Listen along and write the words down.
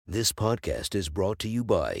This podcast is brought to you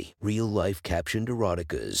by Real Life Captioned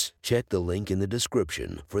Eroticas. Check the link in the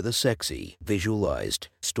description for the sexy, visualized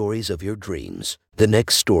stories of your dreams. The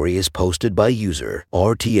next story is posted by user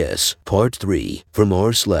RTS Part 3 from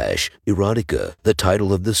r/erotica. The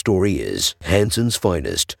title of the story is Hanson's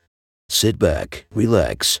Finest. Sit back,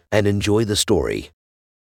 relax, and enjoy the story.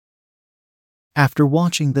 After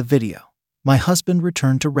watching the video, my husband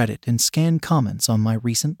returned to Reddit and scanned comments on my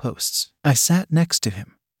recent posts. I sat next to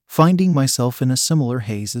him, finding myself in a similar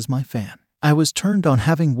haze as my fan. I was turned on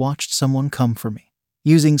having watched someone come for me,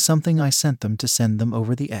 using something I sent them to send them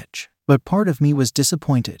over the edge. But part of me was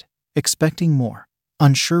disappointed, expecting more,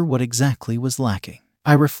 unsure what exactly was lacking.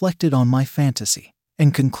 I reflected on my fantasy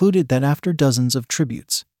and concluded that after dozens of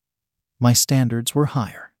tributes, my standards were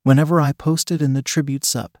higher. Whenever I posted in the tribute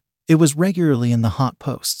sub, it was regularly in the hot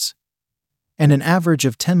posts, and an average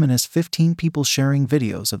of 10 minutes 15 people sharing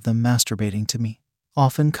videos of them masturbating to me,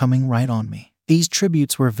 often coming right on me. These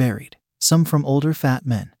tributes were varied, some from older fat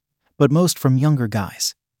men, but most from younger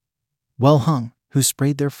guys, well hung, who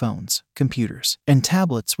sprayed their phones, computers, and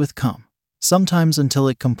tablets with cum, sometimes until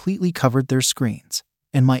it completely covered their screens,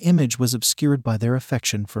 and my image was obscured by their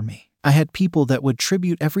affection for me. I had people that would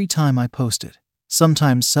tribute every time I posted,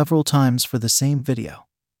 sometimes several times for the same video,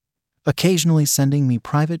 occasionally sending me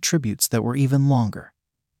private tributes that were even longer,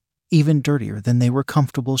 even dirtier than they were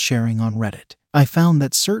comfortable sharing on Reddit. I found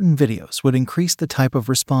that certain videos would increase the type of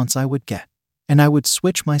response I would get, and I would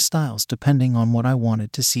switch my styles depending on what I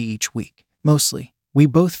wanted to see each week. Mostly, we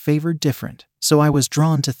both favored different, so I was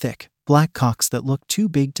drawn to thick, black cocks that looked too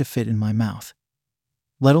big to fit in my mouth,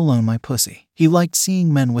 let alone my pussy. He liked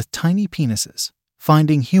seeing men with tiny penises,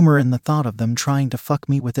 finding humor in the thought of them trying to fuck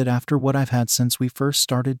me with it after what I've had since we first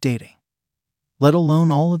started dating, let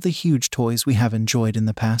alone all of the huge toys we have enjoyed in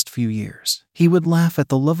the past few years. He would laugh at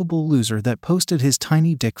the lovable loser that posted his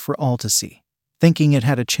tiny dick for all to see, thinking it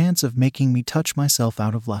had a chance of making me touch myself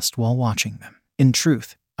out of lust while watching them. In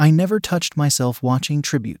truth, I never touched myself watching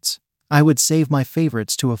tributes. I would save my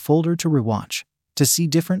favorites to a folder to rewatch, to see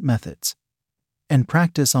different methods, and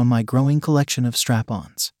practice on my growing collection of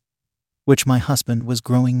strap-ons, which my husband was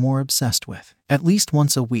growing more obsessed with. At least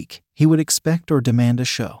once a week, he would expect or demand a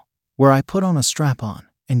show where I put on a strap-on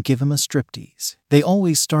and give him a striptease. They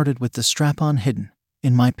always started with the strap-on hidden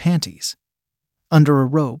in my panties, under a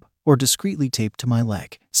robe, or discreetly taped to my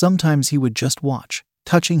leg. Sometimes he would just watch,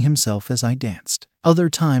 touching himself as I danced. Other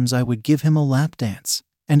times I would give him a lap dance,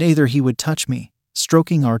 and either he would touch me,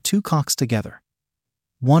 stroking our two cocks together,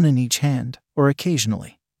 one in each hand, or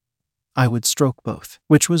occasionally I would stroke both,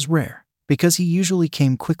 which was rare, because he usually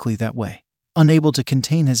came quickly that way, unable to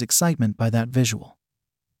contain his excitement by that visual,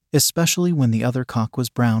 especially when the other cock was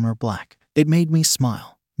brown or black. It made me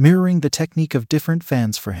smile, mirroring the technique of different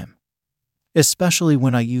fans for him, especially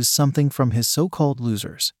when I used something from his so-called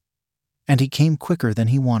losers, and he came quicker than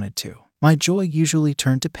he wanted to. My joy usually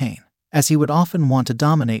turned to pain, as he would often want to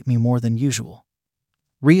dominate me more than usual,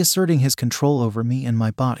 reasserting his control over me and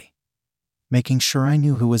my body, making sure I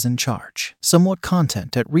knew who was in charge. Somewhat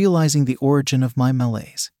content at realizing the origin of my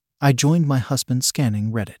malaise, I joined my husband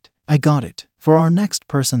scanning Reddit. I got it. For our next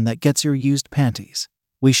person that gets your used panties,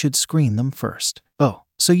 we should screen them first. Oh,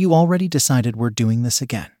 so you already decided we're doing this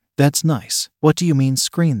again. That's nice. What do you mean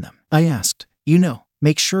screen them? I asked. You know,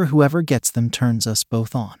 make sure whoever gets them turns us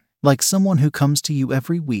both on. Like someone who comes to you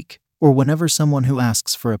every week, or whenever someone who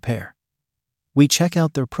asks for a pair. We check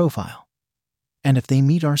out their profile, and if they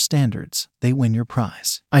meet our standards, they win your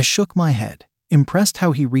prize. I shook my head, impressed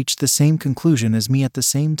how he reached the same conclusion as me at the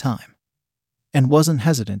same time, and wasn't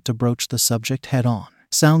hesitant to broach the subject head on.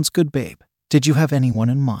 Sounds good, babe. Did you have anyone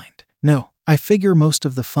in mind? No, I figure most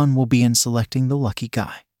of the fun will be in selecting the lucky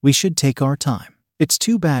guy. We should take our time. It's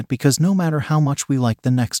too bad because no matter how much we like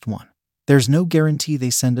the next one, there's no guarantee they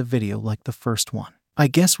send a video like the first one. I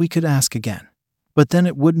guess we could ask again, but then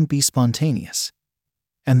it wouldn't be spontaneous,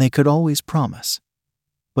 and they could always promise,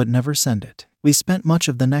 but never send it. We spent much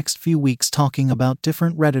of the next few weeks talking about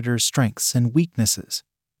different Redditors' strengths and weaknesses,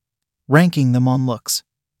 ranking them on looks,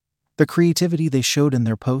 the creativity they showed in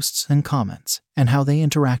their posts and comments, and how they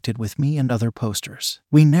interacted with me and other posters.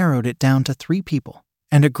 We narrowed it down to 3 people,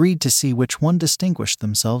 and agreed to see which one distinguished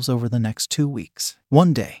themselves over the next 2 weeks.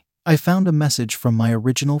 One day, I found a message from my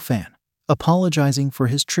original fan, apologizing for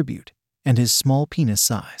his tribute and his small penis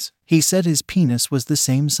size. He said his penis was the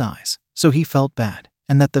same size, so he felt bad,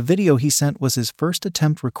 and that the video he sent was his first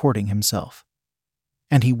attempt recording himself,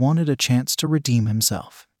 and he wanted a chance to redeem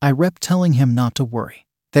himself. I repped telling him not to worry,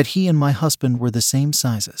 that he and my husband were the same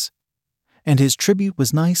sizes, and his tribute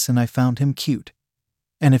was nice and I found him cute,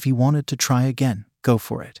 and if he wanted to try again, go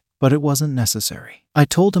for it. but it wasn't necessary. I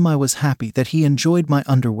told him I was happy that he enjoyed my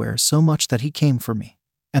underwear so much that he came for me,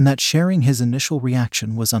 and that sharing his initial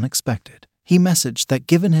reaction was unexpected. He messaged that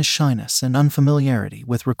given his shyness and unfamiliarity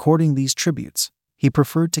with recording these tributes, he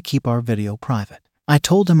preferred to keep our video private. I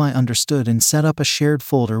told him I understood and set up a shared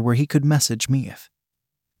folder where he could message me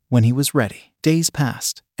when he was ready. Days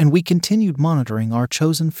passed, and we continued monitoring our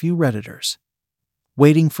chosen few Redditors,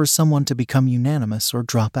 waiting for someone to become unanimous or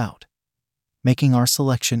drop out, making our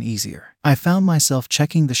selection easier. I found myself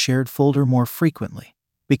checking the shared folder more frequently,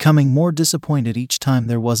 becoming more disappointed each time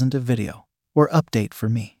there wasn't a video or update for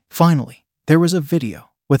me. Finally, there was a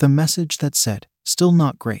video with a message that said, "Still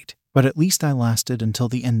not great, but at least I lasted until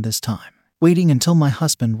the end this time." Waiting until my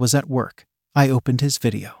husband was at work, I opened his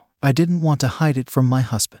video. I didn't want to hide it from my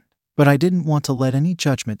husband, but I didn't want to let any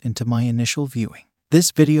judgment into my initial viewing.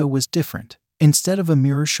 This video was different. Instead of a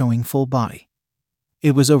mirror showing full body,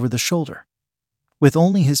 it was over the shoulder, with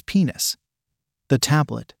only his penis, the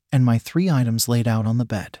tablet, and my 3 items laid out on the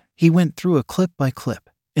bed. He went through a clip by clip,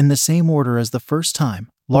 in the same order as the first time,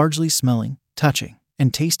 largely smelling, touching,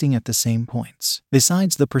 and tasting at the same points.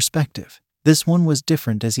 Besides the perspective, this one was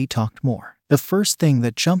different as he talked more. The first thing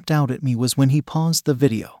that jumped out at me was when he paused the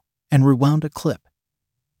video and rewound a clip,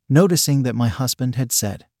 noticing that my husband had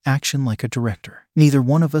said, "Action like a director." Neither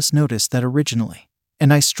one of us noticed that originally,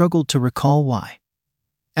 and I struggled to recall why,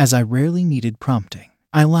 as I rarely needed prompting.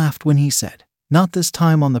 I laughed when he said, "Not this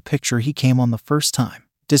time." On the picture he came on the first time,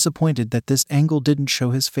 disappointed that this angle didn't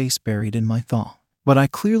show his face buried in my thong. But I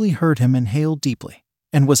clearly heard him inhale deeply,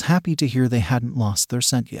 and was happy to hear they hadn't lost their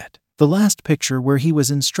scent yet. The last picture where he was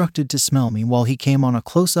instructed to smell me while he came on a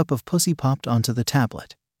close-up of pussy popped onto the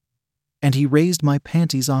tablet, and he raised my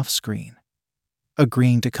panties off screen,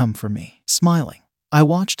 agreeing to come for me. Smiling, I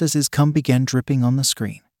watched as his cum began dripping on the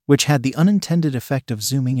screen, which had the unintended effect of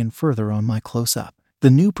zooming in further on my close-up.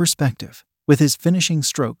 The new perspective, with his finishing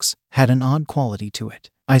strokes, had an odd quality to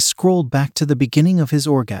it. I scrolled back to the beginning of his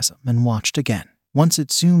orgasm and watched again. Once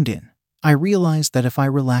it zoomed in, I realized that if I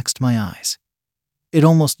relaxed my eyes, it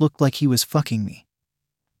almost looked like he was fucking me.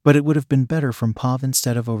 But it would have been better from POV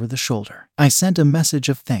instead of over the shoulder. I sent a message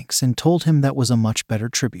of thanks and told him that was a much better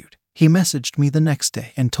tribute. He messaged me the next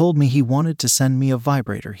day and told me he wanted to send me a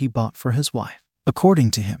vibrator he bought for his wife.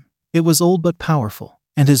 According to him, it was old but powerful,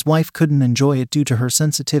 and his wife couldn't enjoy it due to her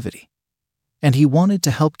sensitivity. And he wanted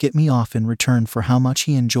to help get me off in return for how much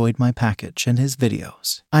he enjoyed my package and his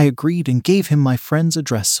videos. I agreed and gave him my friend's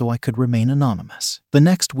address so I could remain anonymous. The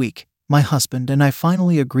next week, my husband and I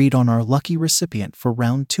finally agreed on our lucky recipient for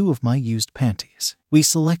round 2 of my used panties. We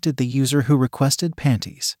selected the user who requested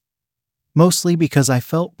panties, mostly because I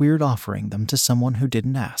felt weird offering them to someone who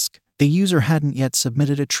didn't ask. The user hadn't yet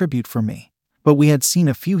submitted a tribute for me, but we had seen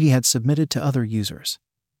a few he had submitted to other users,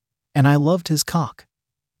 and I loved his cock,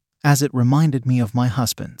 as it reminded me of my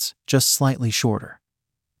husband's, just slightly shorter,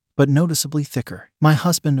 but noticeably thicker. My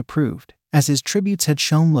husband approved, as his tributes had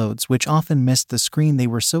shown loads which often missed the screen. They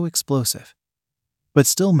were so explosive, but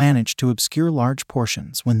still managed to obscure large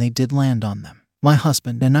portions when they did land on them. My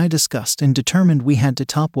husband and I discussed and determined we had to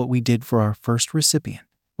top what we did for our first recipient.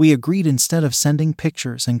 We agreed instead of sending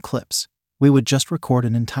pictures and clips, we would just record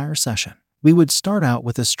an entire session. We would start out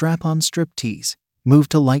with a strap-on strip tease, move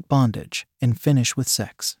to light bondage, and finish with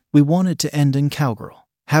sex. We wanted to end in cowgirl,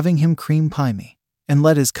 having him cream pie me, and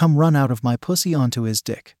let his cum run out of my pussy onto his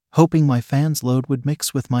dick, hoping my fan's load would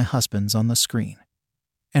mix with my husband's on the screen,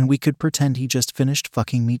 and we could pretend he just finished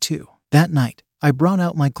fucking me too. That night, I brought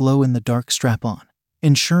out my glow-in-the-dark strap-on,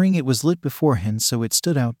 ensuring it was lit beforehand so it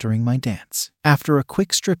stood out during my dance. After a quick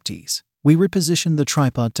striptease, we repositioned the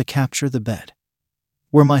tripod to capture the bed,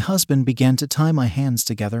 where my husband began to tie my hands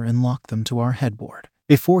together and lock them to our headboard.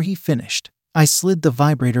 Before he finished, I slid the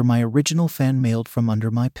vibrator my original fan mailed from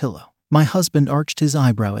under my pillow. My husband arched his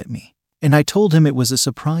eyebrow at me, and I told him it was a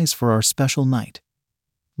surprise for our special night,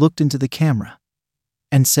 looked into the camera,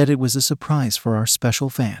 and said it was a surprise for our special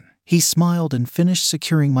fan. He smiled and finished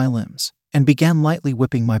securing my limbs, and began lightly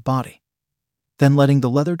whipping my body, then letting the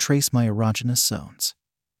leather trace my erogenous zones,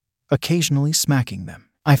 occasionally smacking them.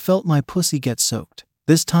 I felt my pussy get soaked.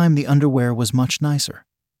 This time the underwear was much nicer,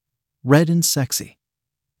 red and sexy,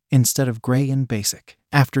 instead of gray and basic.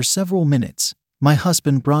 After several minutes, my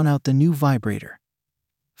husband brought out the new vibrator,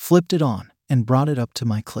 flipped it on, and brought it up to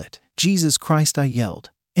my clit. "Jesus Christ," I yelled,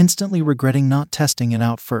 instantly regretting not testing it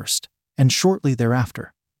out first, and shortly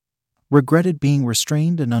thereafter, regretted being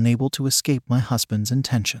restrained and unable to escape my husband's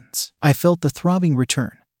intentions. I felt the throbbing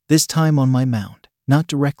return, this time on my mound, not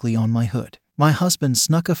directly on my hood. My husband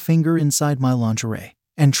snuck a finger inside my lingerie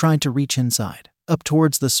and tried to reach inside, up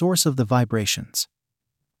towards the source of the vibrations,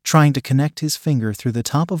 trying to connect his finger through the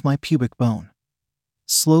top of my pubic bone,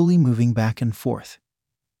 slowly moving back and forth,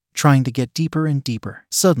 trying to get deeper and deeper.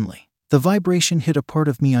 Suddenly, the vibration hit a part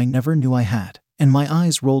of me I never knew I had, and my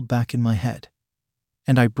eyes rolled back in my head,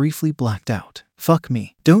 and I briefly blacked out. Fuck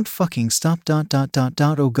me. Don't fucking stop ... Oh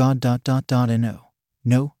god ... And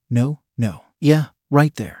no. Yeah,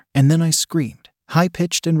 right there. And then I screamed,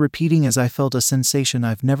 high-pitched and repeating as I felt a sensation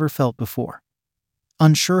I've never felt before,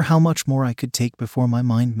 unsure how much more I could take before my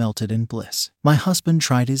mind melted in bliss. My husband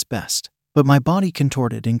tried his best, but my body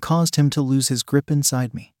contorted and caused him to lose his grip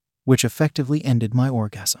inside me, which effectively ended my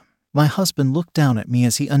orgasm. My husband looked down at me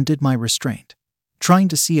as he undid my restraint, trying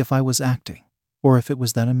to see if I was acting, or if it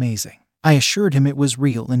was that amazing. I assured him it was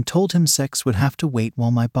real and told him sex would have to wait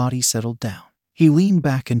while my body settled down. He leaned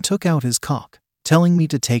back and took out his cock, telling me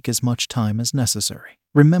to take as much time as necessary.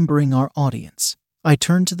 Remembering our audience, I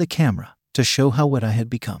turned to the camera to show how wet I had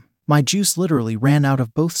become. My juice literally ran out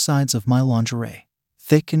of both sides of my lingerie,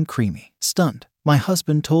 thick and creamy. Stunned, my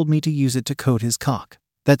husband told me to use it to coat his cock,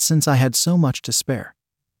 that since I had so much to spare,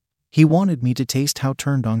 he wanted me to taste how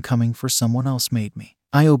turned on coming for someone else made me.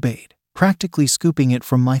 I obeyed, practically scooping it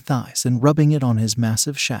from my thighs and rubbing it on his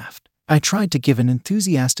massive shaft. I tried to give an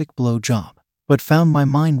enthusiastic blow job, but found my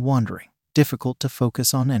mind wandering, difficult to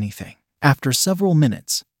focus on anything. After several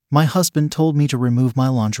minutes, my husband told me to remove my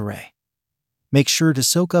lingerie. Make sure to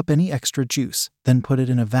soak up any extra juice, then put it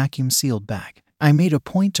in a vacuum-sealed bag. I made a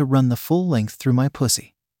point to run the full length through my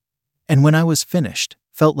pussy, and when I was finished,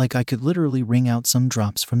 felt like I could literally wring out some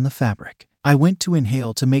drops from the fabric. I went to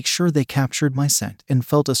inhale to make sure they captured my scent and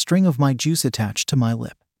felt a string of my juice attached to my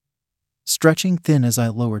lip, stretching thin as I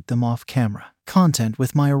lowered them off camera. Content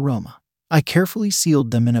with my aroma. I carefully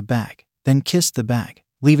sealed them in a bag, then kissed the bag,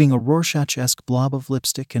 leaving a Rorschach-esque blob of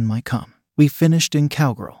lipstick in my cum. We finished in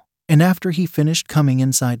cowgirl, and after he finished coming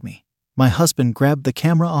inside me, my husband grabbed the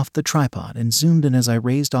camera off the tripod and zoomed in as I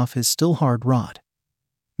raised off his still hard rod,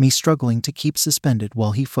 me struggling to keep suspended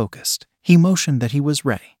while he focused. He motioned that he was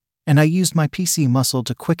ready, and I used my PC muscle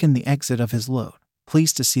to quicken the exit of his load,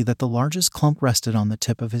 pleased to see that the largest clump rested on the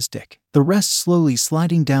tip of his dick, the rest slowly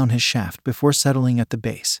sliding down his shaft before settling at the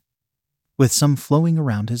base, with some flowing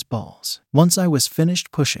around his balls. Once I was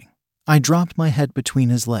finished pushing, I dropped my head between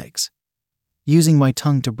his legs, using my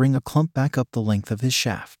tongue to bring a clump back up the length of his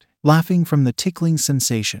shaft. Laughing from the tickling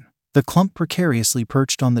sensation, the clump precariously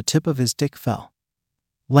perched on the tip of his dick fell,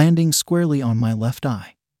 landing squarely on my left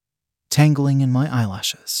eye, tangling in my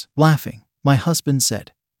eyelashes. Laughing, my husband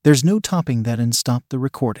said, "There's no topping that," and stopped the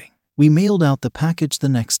recording. We mailed out the package the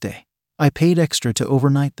next day. I paid extra to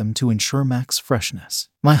overnight them to ensure max freshness.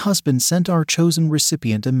 My husband sent our chosen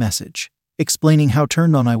recipient a message, explaining how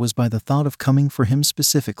turned on I was by the thought of coming for him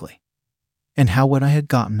specifically, and how wet I had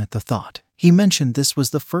gotten at the thought. He mentioned this was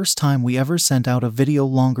the first time we ever sent out a video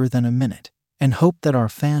longer than a minute, and hoped that our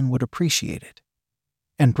fan would appreciate it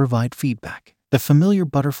and provide feedback. The familiar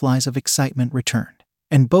butterflies of excitement returned,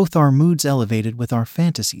 and both our moods elevated with our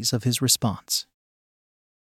fantasies of his response.